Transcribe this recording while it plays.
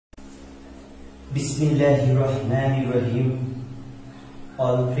Bismillahirrahmanirrahim.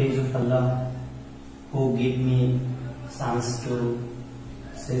 All praise of Allah who gave me chance to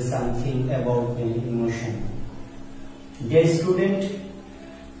say something about my emotion. Dear student,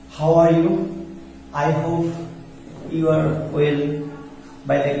 how are you? I hope you are well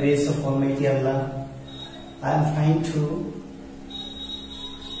by the grace of Almighty Allah. I am fine too.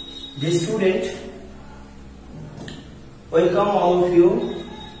 Dear student, welcome all of you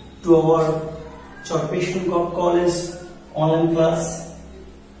to our Chorpation College online class.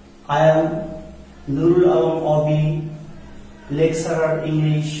 I am Nurul Alam Obi, lecturer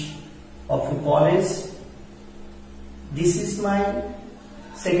English of the college. This is my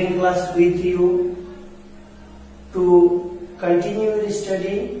second class with you to continue the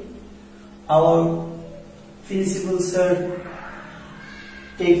study. Our principal sir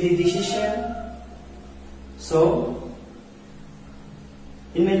take the decision. So,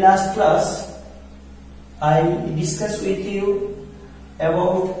 in my last class, I discussed with you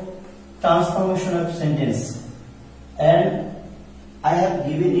about transformation of sentence, and I have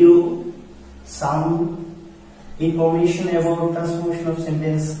given you some information about transformation of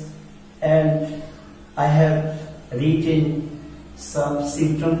sentence, and I have written some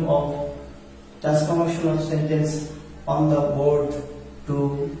symptoms of transformation of sentence on the board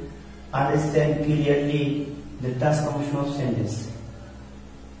to understand clearly the transformation of sentence.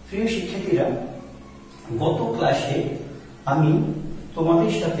 প্রিয় শিক্ষার্থীরা, গত ক্লাসে আমি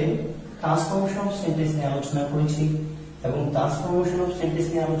তোমাদের সাথে transformation of sentence নিয়ে আলোচনা করেছি এবং ট্রান্সফরমেশন অফ সেন্টেন্স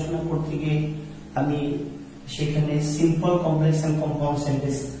নিয়ে আলোচনা করতে গিয়ে আমি সেখানে simple, complex and compound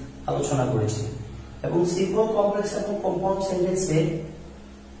sentence আলোচনা করেছি এবং সিম্পল, কমপ্লেক্স এবং কম্পাউন্ড সেন্টেন্সে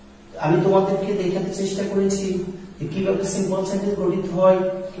আমি তোমাদেরকে দেখাতে চেষ্টা করেছি যে কিভাবে সিম্পল সেন্টেন্স গঠিত হয়,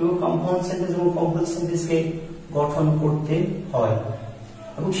 কিভাবে কম্পাউন্ড সেন্টেন্স এবং কমপ্লেক্স সেন্টেন্সকে গঠন করতে হয়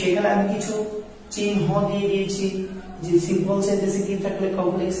এবং সেখানে আমি কিছু চিহ্ন দিয়ে দিয়েছি যে সিম্পল সেন্টেন্সে কি থাকলে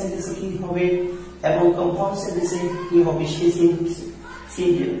কমপ্লেক্স সেন্টেন্সে কি হবে এবং কম্পাউন্ড সেন্টেন্সে কি হবে, সেই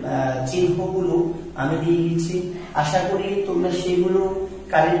চিহ্নগুলো আমি দিয়ে দিয়েছি। আশা করি তোমরা সেগুলো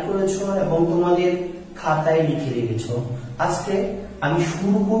কালেক্ট করেছো এবং তোমাদের খাতায় লিখে রেখেছো। আজকে আমি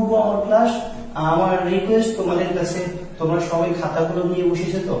শুরু করবো আমার ক্লাস। আমার রিকোয়েস্ট তোমাদের কাছে, তোমরা সবাই খাতাগুলো নিয়ে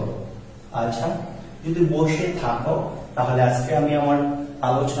বসেছো তো? আচ্ছা, যদি বসে থাকো তাহলে আজকে আমি আমার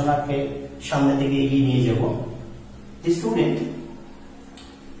আলোচনাকে সামনে দিকে এগিয়ে নিয়ে যাব। Student,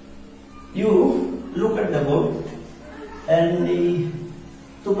 you look at the board and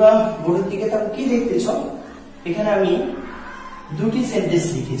তোমরা বোর্ডের দিকে তাহলে কি দেখতেছ? এখানে আমি দুটি সেন্টেন্স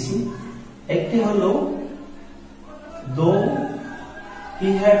লিখেছি। একটি হলো দো he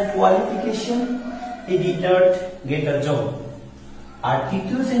had qualification he did not get a job, আর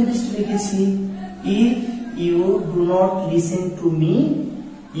তৃতীয় সেন্টেন্সটি লিখেছি if you do not listen to me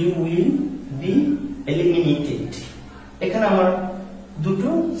you will be eliminated. এখানে আমার দুটো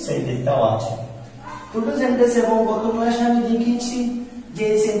সেন্টেন্স দেওয়া আছে। দুটো সেন্টেন্স এবং গত ক্লাসে আমি দেখিয়েছি যে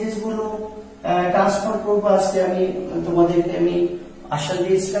সেন্টেন্স গুলো ট্রান্সফার করবো। আজকে আমি তোমাদেরকে আশা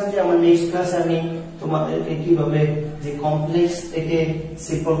দিয়েছিলাম যে আমার নেক্সট ক্লাসে আমি তোমাদেরকে কিভাবে যে কমপ্লেক্স থেকে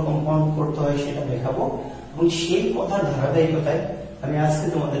সিম্পল কম্পাউন্ড করতে হয় সেটা দেখাবো এবং সেই কথার ধারাবাহিকতায় আমি আজকে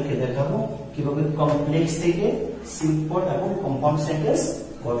তোমাদেরকে দেখাবো কিভাবে কমপ্লেক্স থেকে সিম্পল এবং কম্পাউন্ড সেন্টেন্স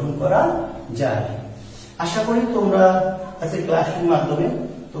গঠন করা যায়। আশা করি তোমরা আজকে ক্লাসের মাধ্যমে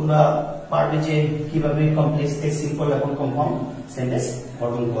তোমরা পারবে যে কিভাবে কমপ্লেক্স থেকে সিম্পল এবং কম্পাউন্ড সেন্টেন্স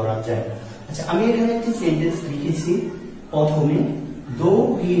গঠন করা যায়। আচ্ছা, আমি এখানে একটি সেন্টেন্স লিখেছি। প্রথমে দো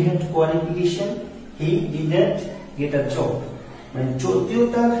he had qualification he didn't get a job, মানে যদিও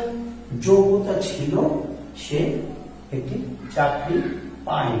তার যোগ্যতা ছিল সে একটি চাকরি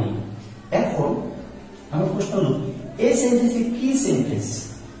পায়নি। এখন আমার প্রশ্ন হলো এই সেন্টেন্সটি কি সেন্টেন্স?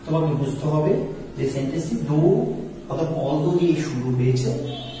 তোমাকে বুঝতে হবে যে সেন্টেন্সটি দো অথবা অলদো দিয়ে শুরু হয়েছে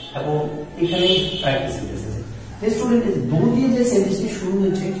এবং এখানে আরেকটা সেন্টেন্স আছে। স্টুডেন্ট, দো দিয়ে যে সেন্টেন্সটি শুরু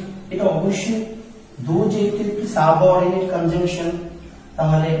হয়েছে এটা অবশ্যই দো যেহেতু একটি সাবঅর্ডিনেট কনজাংশন,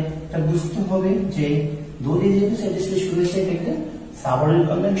 তাহলে এটা বুঝতে হবে যে দো দিয়ে যেহেতু সেন্টেন্সটি শুরু হয়েছে এটা একটি সাবঅর্ডিনেট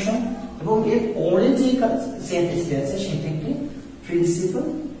কনজাংশন এবং এর পরে যে সেন্টেন্সটি আছে সেটা একটি প্রিন্সিপাল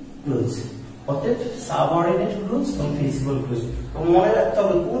ক্লজ, অর্থাৎ সাবঅর্ডিনেট ক্লজ এবং প্রিন্সিপাল ক্লজ। মনে রাখতে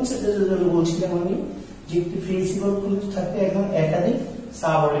হবে কোন সেন্টেন্সের জন্য বলছিলাম আমি যে একটি প্রিন্সিপাল ক্লজ থাকবে এবং একাধিক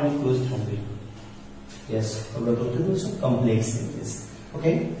সাবঅর্ডিনেট ক্লজ থাকবে। यस, তোমরা বলতে বলছো কমপ্লেক্স সেন্টেন্স।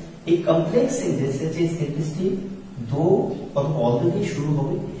 ওকে, এই কমপ্লেক্স সেন্টেন্সে যে সেন্টেন্সটি দো অথবা অলদো দিয়ে শুরু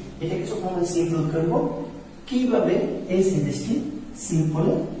হবে এটাকে যখন আমরা সিম্পল করব, কিভাবে এই সেন্টেন্সটি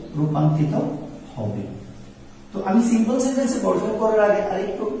সিম্পলে রূপান্তরিত হবে। তো আমি সিম্পল সেন্টেন্সে গঠন করার আগে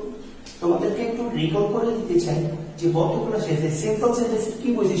আরেকটু তোমাদেরকে একটু রিকল করে দিতে চাই যে গত ক্লাসে সিম্পল সেন্টেন্সের কি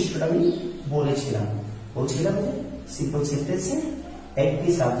বৈশিষ্ট্যটা আমি বলছিলাম যে সিম্পল সেন্টেন্সে একটি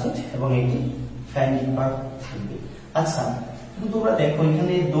সাবজেক্ট এবং একটি ফাইনাইট ভার্ব থাকবে। আচ্ছা, তোমরা দেখো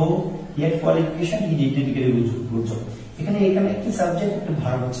এখানে দো ইয়েট কোয়ালিফিকেশন ইডেন্টিটি বুঝছো, এখানে একটি সাবজেক্ট একটা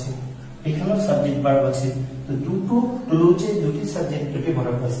ভার্ব আছে, এখানেও সাবজেক্ট ভার্ব আছে, তো দুটো ক্লোজে দুটি সাবজেক্ট দুটি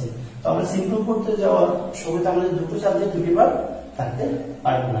ভার্ব আছে। তো আমরা সিম্পল করতে যাওয়ার সময় আমাদের দুটো সাবজেক্ট দুটি ভার্ব থাকতে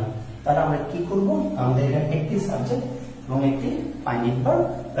পারবে না, তাহলে আমরা কি করব, আমাদের এখানে একটি সাবজেক্ট এবং একটি ফাইনাইট ভার্ব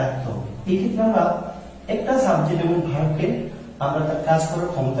রাখতে হবে। এই ক্ষেত্রে আমরা একটা সাবজেক্ট এবং ভার্বকে আমরা তার কাজ করার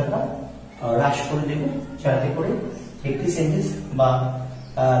ক্ষমতাটা হ্রাস করে দেব, যাতে করে একটি সেন্টেন্স বা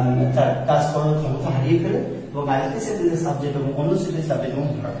তার কাজ করার ক্ষমতা হারিয়ে ফেলে এবং আরেকটি সেন্টেন্সের সাবজেক্ট এবং অন্য সেন্টেন্সের সাবজেক্ট এবং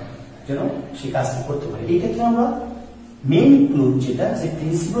ভার্ব যেন সে কাজটা করতে পারে। এই ক্ষেত্রে আমরা মেইন ক্লুজ যেটা যে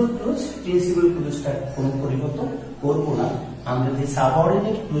প্রিন্সিপাল ক্লুজটা কোনো পরিবর্তন করব না, আমরা যে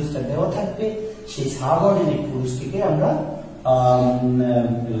সাবঅর্ডিনেট ক্লুজটা দেওয়া থাকবে সেই সাবঅর্ডিনেট ক্লুজটিকে আমরা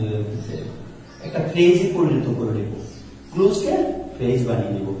একটা ফ্রেজে পরিণত করে দেব, ক্লুজকে ফ্রেজ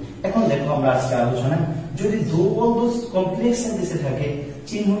বানিয়ে দেব। এখন দেখো আমরা আজকে আলোচনা যদি দুবন্ধ কমপ্লেক্স সেন্টেন্সে থাকে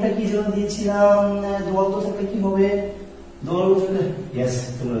চিহ্নটা কি যেন দিয়েছিলাম, দুবন্ধ থাকলে কি হবে, দুবন্ধ থাকলে यस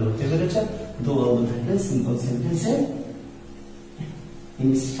তোমরা ধরতে পেরেছ, দুবন্ধ থাকলে সিম্পল সেন্টেন্সে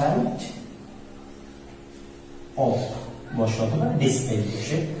ইনস্ট্যান্ট অফ বসে অথবা ডিসপ্লেট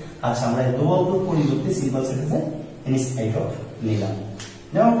বসে। আচ্ছা, আমরা দুবন্ধ পরিবর্তে সিম্পল সেন্টেন্সে ইনস্ট্যান্ট অফ নিলাম।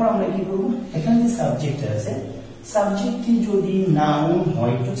 নেওয়ার পর আমরা কি করব, এখানে যে সাবজেক্ট আছে সাবজেক্টটি যদি নাউন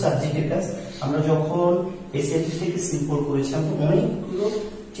হয় তো সাবজেক্টের কাজ আমরা যখন এই সেন্টেন্সটাকে সিম্পল করেছিলাম তো অনেকগুলো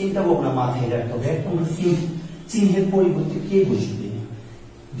চিন্তা ভাবনা মাথায় রাখতে হবে। একটা আমরা চিহ্নের পরিবর্তে কে বসবে,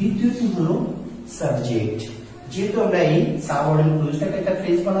 দ্বিতীয়টি হলো সাবজেক্ট, যেহেতু আমরা এই সাবঅর্ডিনেট ক্লুজটাকে একটা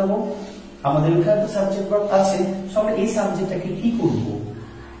ফ্রেজ বানাবো, আমাদের এখানে তো সাবজেক্ট ভার্ব আছে, সো আমরা এই সাবজেক্টটাকে কি করব,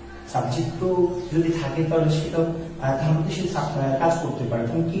 সাবজেক্ট তো যদি থাকে তাহলে সেটা তাহলে সে কাজ করতে পারে,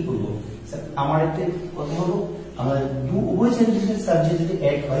 তখন কি করবো, আমার একটা কথা হলো আমাদের উভয় সেন্টেন্সের সাবজেক্ট যদি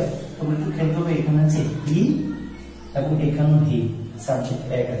এক হয় তোমরা একটু খেয়াল করবে, এখানে আছে হি এবং এখানে হি, সাবজেক্ট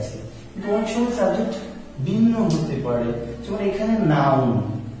এক আছে, কিন্তু অনেক সময় সাবজেক্ট ভিন্ন হতে পারে, যেমন এখানে নাউন,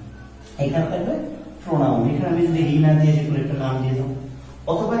 এখানে থাকবে প্রোনাউন, এখানে আমি যদি হি না দিয়ে যেকোনো একটা নাম দিয়ে দেবো,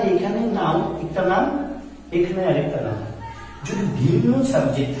 অথবা এখানে নাম একটা নাম এখানে আরেকটা নাম, যদি ভিন্ন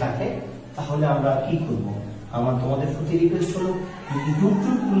সাবজেক্ট থাকে তাহলে আমরা কি করব, আমার তোমাদের প্রতি রিকোয়েস্ট হলো দুটো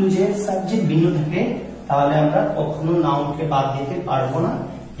ক্লুজের সাবজেক্ট ভিন্ন থাকে তাহলে আমরা কখনো নাউনকে বাদ দিতে পারবো না,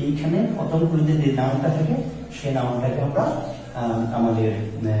 এইখানে প্রথম ক্লুজে যে নাউনটা থাকে সেই নাউনটাকে আমরা আমাদের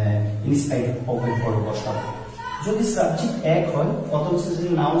ইনস্ট্যান্ট অফের পরে বসাবো। যদি সাবজেক্ট এক হয় প্রথম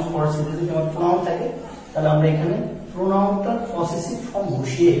সেন্টেন্সে নাউন পরের সেন্টেন্সে যেমন প্রোনাউন থাকে তাহলে আমরা এখানে প্রোনাউনটা পসেসিভ ফর্ম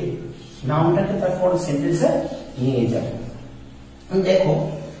বসিয়ে নাউনটাকে তারপর সেন্টেন্সে নিয়ে যাব। দেখো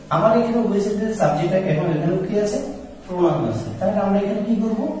আমার এখানে ওই সেন্টেন্সের সাবজেক্ট এখন এখানে কি আছে, প্রোনাউন আছে, তাহলে আমরা এখানে কি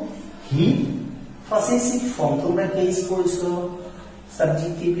করব, হি পসেসিভ ফর্ম, তোমরা কেস করেছো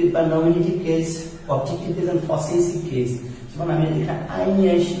সাবজেক্টিভ বা nominative case, objective case and possessive case, যেমন আমি এখানে আই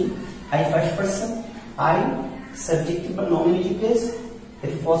নিয়ে আসি, I first person, I subjective বা নমিনেটিভ কেস,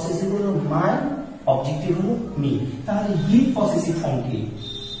 এর পসেসিভ হলো মাই, অবজেক্টিভ হলো মি, তাহলে হি পসেসিভ ফর্ম কি,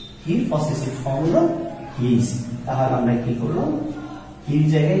 হি পসেসিভ ফর্ম হলো হিজ, তাহলে আমরা কি করলাম, হিজ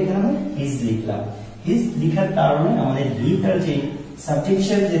জায়গায় এখানে আমরা হিজ লিখলাম, হিজ লেখার কারণে আমাদের হি তার যে সাবজেক্ট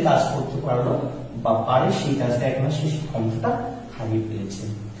হিসেবে যে কাজ করতে পারলো বা পারে সেই কাজটা এখন সেই ক্ষমতাটা হারিয়ে ফেলেছে।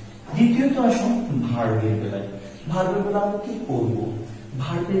 দ্বিতীয়ত আসুন ভার্বের বেলায়, ভার্বের বেলা আমরা কি করব,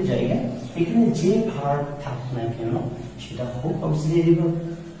 ভার্বের জায়গায় এখানে যে ভার্ব থাক না কেন সেটা হোক অক্সিলিয়ারি ভার্ব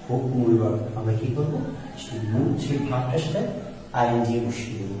হোক মূল ভার্ব, আমরা কি করব সেই ভার্বটার সাথে আইএনজি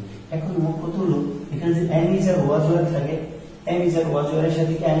বসিয়ে দেবো। এখন মোট কথা হলো এখানে যে M is R was were থাকে, এম ইজ আর ওয়াজ ওয়ারের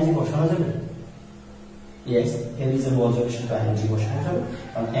সাথে কি আইএনজি বসানো যাবে, ইয়েস এম ইজ আর ওয়াজ ওয়ারের সাথে আইএনজি বসানো যাবে,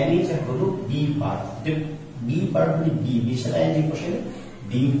 কারণ এম ইজ আর হলো বি ভার্ব, বি ভার্ব মানে বি, বি সাথে আইএনজি বসালে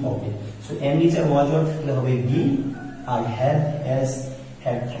বি হবে, so M is R was were থাকলে হবে B, R have has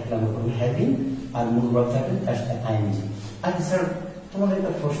have থাকলে আমরা করব হ্যাভিং, আর মূল ভার্ব থাকলে তার সাথে আইএনজি। আচ্ছা স্যার তোমাদের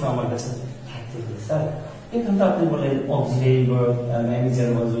একটা প্রশ্ন আমার কাছে থাকতে পারে, স্যার এখানে তো আপনি বলেন auxiliary verb manager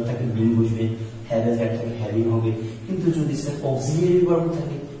was were থাকে বিন বসবে, হ্যাভ হ্যাজ হ্যাড থাকে হ্যাভিং হবে, কিন্তু যদি স্যার অক্সিলিয়ারি ভার্ব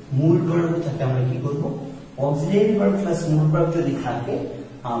থাকে মূল ভার্ব থাকে আমরা কি করব, অক্সিলিয়ারি ভার্ব প্লাস মূল ভার্ব যদি থাকে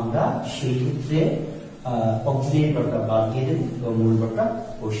আমরা সেই ক্ষেত্রে অক্সিলিয়ারি ভার্বটা বাদ দিয়ে দেব এবং মূল ভার্বটা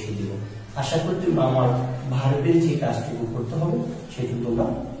বসিয়ে দেব। আশা করি তোমরা আমার ভার্বের যে কাজটুকু করতে হবে সেটুকু তোমরা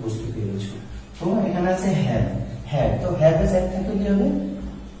বুঝতে পেরেছো। তো এখানে আছে হ্যাভ, হ্যাভ তো হ্যাভ এর সাথে থাকলে কি হবে,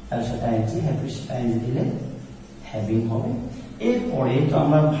 তার সাথে আইএনজি, হ্যাভ এর সাথে আইএনজি দিলে হ্যাভিং হবে। এরপরে তো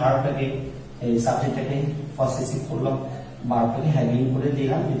আমরা ভার্বটাকে সাবজেক্টটাকে পসেসিভ করলাম, ভার্বটাকে হ্যাভিং করে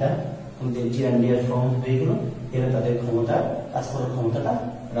দিলাম, এটা আমাদের জিরান্ডিয়ার ফর্ম হয়ে গেল, এরা তাদের ক্ষমতা কাজ করার ক্ষমতাটা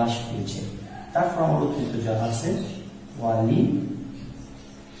হ্রাস পেয়েছে। তারপর আমার উত্তর যা আছে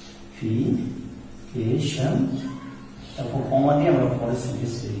কোয়ালিফিকেশন, তারপর কমা দিয়ে আমরা পরের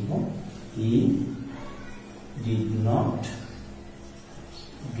সেন্টেন্স লিখব he did not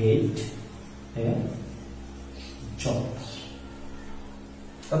get A job.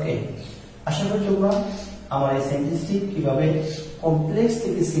 ওকে, আশা করি তোমরা আমার এই সেন্টেন্সটি কিভাবে কমপ্লেক্স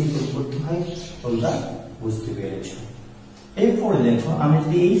থেকে সিম্পল করতে হয় তোমরা বুঝতে পেরেছো। এরপরে দেখো, আমি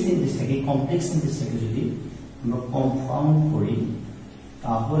যদি এই সেন্টেন্সটাকে কমপ্লেক্স সেন্টেন্সটাকে যদি আমরা কনফার্ম করি,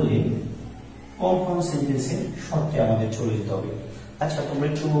 তাহলে কনফার্ম সেন্টেন্সের শর্তে আমাদের চলে যেতে হবে। আচ্ছা, তোমরা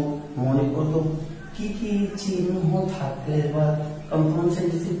একটু মনে করো কি কি চিহ্ন থাকলে বা কনফার্ম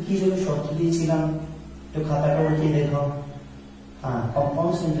সেন্টেন্সের কি জন্য শর্ত দিয়েছিলাম, একটু খাতাটা উঠিয়ে দেখো। হ্যাঁ,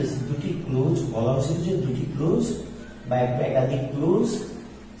 কনফার্ম সেন্টেন্স দুটি ক্লোজ বলা হয়েছে, যে দুটি ক্লোজ বা একাধিক close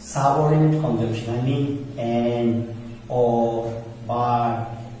subordinate conjunction, I mean and, or, but,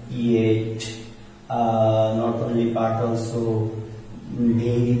 yet, not only but also,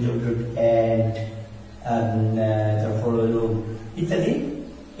 they, and, তারপর হলো ইত্যাদি।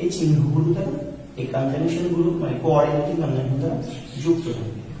 এই চিহ্নগুলো দ্বারা এই কনজাংশন গুলো মানে কোঅর্ডিনেটিং কনজাংশন দ্বারা যুক্ত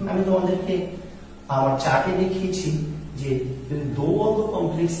থাকবে। এখন আমি তোমাদেরকে আমার চার্টে দেখিয়েছি যে যদি দো অথ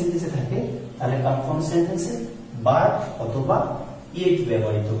কমপ্লেক্স সেন্টেন্সে থাকে তাহলে কনফার্ম সেন্টেন্সে বাট অথবা ইট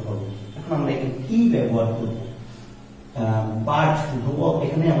ব্যবহৃত হবে। এখন আমরা এখানে কি ব্যবহার করব? বাট দো,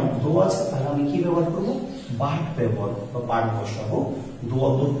 এখানে আমার দো আছে, তাহলে আমি কি ব্যবহার করব? বাট ব্যবহার বা বাট বসাবো দো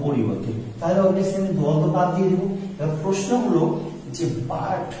অথর পরিবর্তে। তাহলে অবভিয়াসলি আমি দো অথ বাদ দিয়ে দেবো। এবার প্রশ্ন হলো যে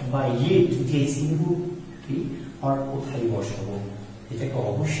বাট বা ইট যে চিহ্নটি আমার কোথায় বসাবো? এটাকে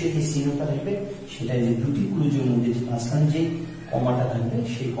অবশ্যই যে চিহ্নটা থাকবে সেটা যে দুটি ক্লুজের মধ্যে মাঝখানে যে কমাটা থাকবে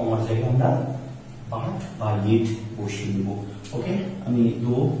সেই কমার জায়গায় আমরা বাট বা ইট বসিয়ে দেব। ওকে, আমি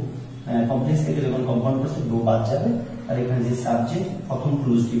দো কমপ্লেক্স থেকে যখন কম্পাউন্ড করছে দো বাদ যাবে, আর এখানে যে সাবজেক্ট প্রথম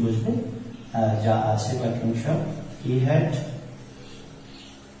ক্লুজটি বসবে যা আছে বাক্যাংশ he had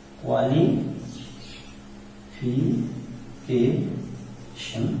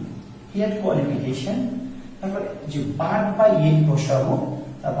qualification, he had qualification. তারপর যে বাট বা ইট বসাবো,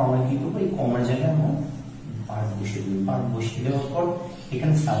 তারপর আমরা কি করবো? এই কমার জায়গায় আমরা বাট বসিয়ে দেবো। বাট বসিয়ে দেওয়ার পর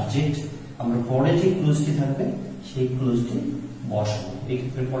এখানে সাবজেক্ট আমরা পরে যে ক্লোজটি থাকবে সেই ক্লোজটি বসাবো। এই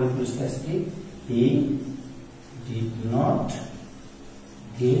ক্ষেত্রে পরে ক্লোজটি আসছে he did not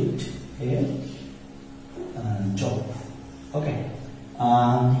get A job. Okay,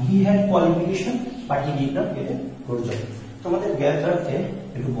 he had qualification but he did not get a good job. তোমাদের জ্ঞাতার্থে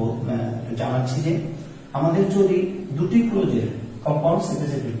একটু জানাচ্ছি যে আমাদের যদি দুটি ক্লোজের কম্পাউন্ড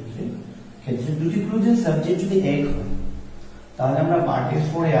সেন্টেন্সের ক্ষেত্রে দুটি ক্লোজের সাবজেক্ট যদি এক হয়, তাহলে আমরা পার্টের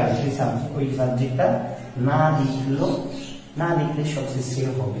পরে আর সেই সাবজেক্ট ওই সাবজেক্টটা না লিখলে সবচেয়ে সেভ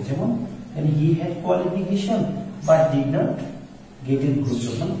হবে। যেমন he had qualification but did not get a good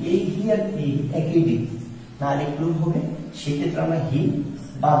job, এই হি আর এই একই দিক না লিখলেও হবে। সেক্ষেত্রে আমরা হি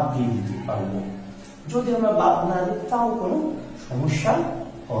বাদ দিয়ে দিতে পারবো। যদি আমরা বাদ না দিই তাও কোনো সমস্যা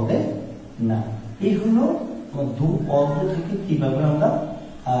হবে না। এই হলো দু অর্থ থেকে কিভাবে আমরা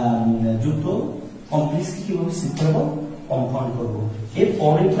যুক্ত কমপ্লেক্স কিভাবে শিখতে পারবো, কনফাউন্ড করব। এর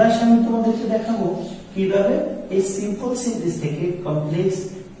পরের ক্লাসে আমি তোমাদেরকে দেখাবো কিভাবে এই সিম্পল সেন্টেন্স থেকে কমপ্লেক্স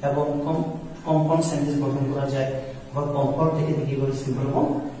এবং কম্পাউন্ড সেন্টেন্স গঠন করা যায়, বা কম্পাউন্ড থেকে কিভাবে সিম্পল এবং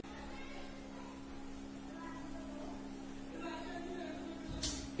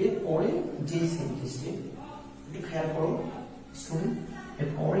এরপরে যে সেন্টেন্সটি একটু খেয়াল করো স্টুডেন্ট।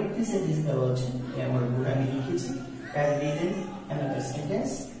 এরপরে একটি সেন্টেন্স দেওয়া আছে, আমার বোর্ডে আমি লিখেছি have written another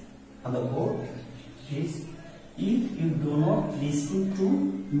sentence on the board is if you do not listen to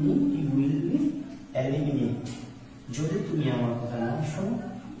me you will be eliminated, যদি তুমি আমার কথা না শোনো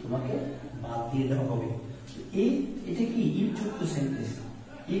তোমাকে বাদ দিয়ে দেওয়া হবে। এটা কি ইফ যুক্ত সেন্টেন্স।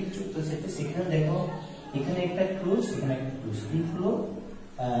 ইফ যুক্ত সেন্টেন্স এখানে দেখো, এখানে একটা ক্লোজ, এখানে একটা ক্লোজ। ইফ হলো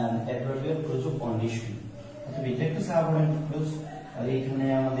অ্যাডভার্বিয়াল ক্লোজ অফ কন্ডিশন, অর্থাৎ এটা একটা সাবঅর্ডিনেট ক্লোজ, আর এখানে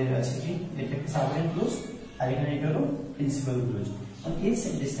আমাদের আছে কি এটা একটা সাবঅর্ডিনেট ক্লোজ, আর এখানে এটা হলো প্রিন্সিপাল ক্লোজ। মানে এই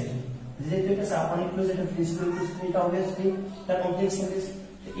সেন্টেন্সটাকে যেহেতু এটা সাবঅর্ডিনেট ক্লোজ, এটা প্রিন্সিপাল ক্লোজ, এটা অবভিয়াসলি এটা কমপ্লেক্স সেন্টেন্স।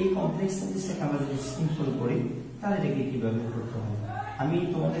 এই কমপ্লেক্স সেন্টেন্সটাকে আমরা যদি সিম্পল করি তাহলে এটাকে কিভাবে করতে হবে আমি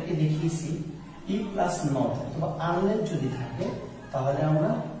তোমাদেরকে দেখিয়েছি। ইফ প্লাস নট অথবা আনলেস যদি থাকে তাহলে আমরা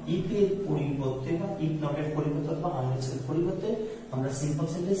ইফ এর পরিবর্তে বা ইফ নট এর পরিবর্তে অথবা আনলেস এর পরিবর্তে আমরা সিম্পল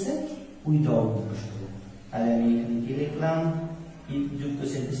সেন্টেন্সে উইদাউট বসাবো। তাহলে আমি এখানে কি লিখলাম? ইফ যুক্ত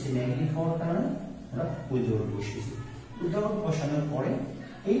সেন্টেন্সটি নেগেটিভ হওয়ার কারণে আমরা উইদাউট বসিয়েছি। উইদাউট বসানোর পরে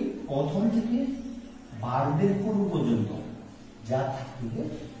এই প্রথম থেকে ভার্বের পূর্ব পর্যন্ত যা থাকবে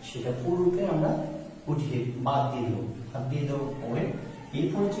সেটা পুরোকে আমরা উঠিয়ে বাদ দিয়ে দেবো। বাদ দিয়ে দেওয়ার পরে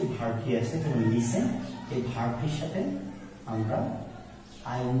এরপরে যে ভার্বটি আছে যেমন লিসেন, এই ভার্বের সাথে আমরা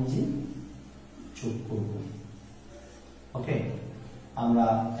আইএনজি যোগ করব। ওকে, আমরা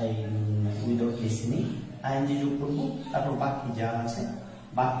এই উইদাউট লিসেনিং আইএনজি যোগ করব, তারপর বাকি যা আছে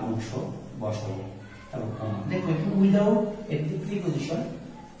বাকি অংশ বসাবো। তারপর দেখো এখানে উইদাউট একটি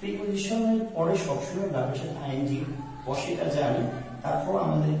প্রিপজিশনের পরে সবসময় ভার্বের সাথে আইএনজি বসে, এটা জানি। তারপর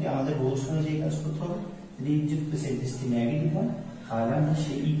আমাদেরকে আমাদের রুলস অনুযায়ী কাজ করতে হবে। যদি ইফযুক্ত সেন্টেন্সটি নেগেটিভ হয় তাহলে আমরা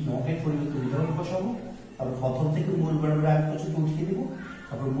সেই ইফ নটের পরিবর্তে উইদাউট বসাবো। তারপর প্রথম থেকে মূল ভার্বের আগে পর্যন্ত উঠিয়ে দেবো।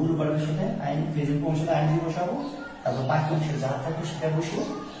 তারপর মূল ভার্বের সাথে প্রেজেন্ট অংশের আইএনজি বসাবো। তারপর বাকি অংশে যা থাকে সেটা বসবো।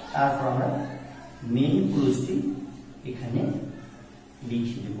 তারপর আমরা মেইন ক্লোজটি এখানে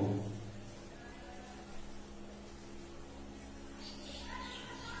লিখে দেব।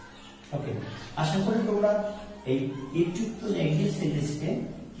 ওকে, আশা করি তোমরা এই ইফযুক্ত নেগেটিভ সেন্টেন্সকে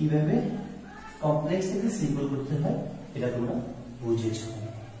কিভাবে কমপ্লেক্স থেকে সিম্পল করতে হয় এটা তোমরা বুঝেছো।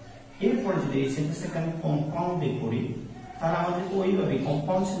 এরপরে যদি এই সেন্টেন্সটাকে আমি কম্পাউন্ডে করি তাহলে আমাদেরকে ওইভাবে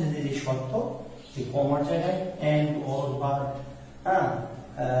কম্পাউন্ড সেন্টেন্সের যে শর্ত, যে কমার জায়গায় এন্ড অর বাট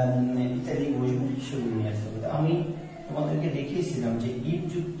ইত্যাদি বসবে সেগুলো নিয়ে আসতে হবে। আমি তোমাদেরকে দেখিয়েছিলাম যে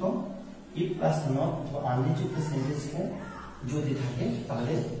ইফযুক্ত ইফ প্লাস নট অথবা আনযুক্ত সেন্টেন্সে যদি থাকে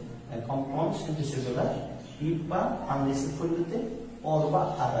তাহলে কম্পাউন্ড সেন্টেন্সের বেলা ইফ বা আনলেসের পরিবর্তে অর বা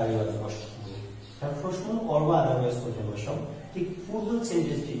আদারওয়াইজ বসাতে হবে। তার প্রশ্ন অর বা আদারওয়াইজ করতে বসাও। ঠিক পূর্ব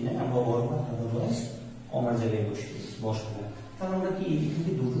সেন্টেন্সটি নেই, আমরা অর বা আদারওয়াইজ কমার জায়গায় বসাবো। তাহলে আমরা কি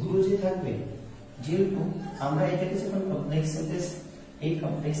এখানে দুটো ক্লোজে থাকবে? যেহেতু আমরা এটাকে যখন কমপ্লেক্স সেন্টেন্স, এই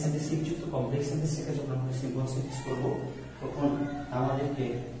কমপ্লেক্স সেন্টেন্স যুক্ত কমপ্লেক্স সেন্টেন্স থেকে যখন আমরা সিম্পল সেন্টেন্স করব তখন আমাদেরকে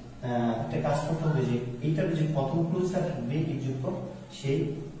একটা কাজ করতে হবে যে এইটার যে প্রথম ক্লোজটা থাকবে যুক্ত, সেই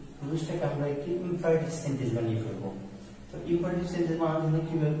ক্লোজটাকে আমরা একটি ইম্পারেটিভ সেন্টেন্স বানিয়ে ফেলবো। তো ইম্পারেটিভ সেন্টেন্স বানানোর জন্য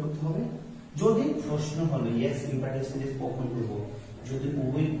কিভাবে করতে হবে? যদি প্রশ্ন হলো ইয়েস ইম্পারেটিভ সেন্টেন্স কখন করব, যদি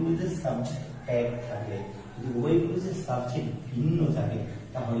উভয় ক্লোজের সাবজেক্ট এক থাকে, যদি উভয় ক্লোজের সাবজেক্ট ভিন্ন থাকে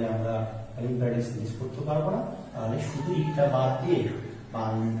তাহলে আমরা ইম্পারেটিভ সেন্টেন্স করতে পারবো না। তাহলে শুধু ইটা বাদ দিয়ে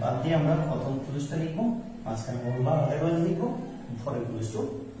আমরা প্রথম ক্লোজটা লিখবো, মাঝখানে অর বা আদারওয়াইজ লিখবো, পরের ক্লোজটা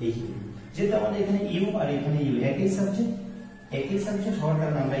লিখে দেব। যেহেতু আমাদের এখানে ইউ আর এখানে ইউ একই সাবজেক্ট হওয়ার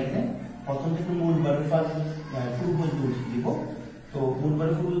কারণে আমরা এখানে প্রথম থেকে মূল ভার্বের পূর্ব উঠিয়ে দিব। তো মূল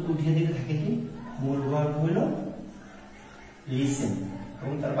ভার্ব পূর্ব উঠিয়ে দিলে থাকে কি, মূল ভার্ব হলো লিসেন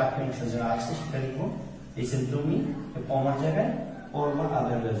এবং তার বাকি অংশ যা আছে সেটা লিখবো। লিসেন টু মি, কমার জায়গায় অর বা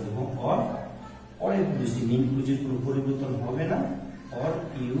আদারওয়াইজ দেবো। অর পরের ক্লোজটি মেইন ক্লোজের কোনো পরিবর্তন হবে না। Or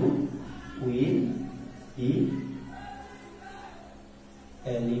you will be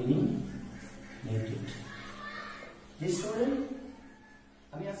eliminated. This student,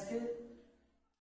 আমি আজকে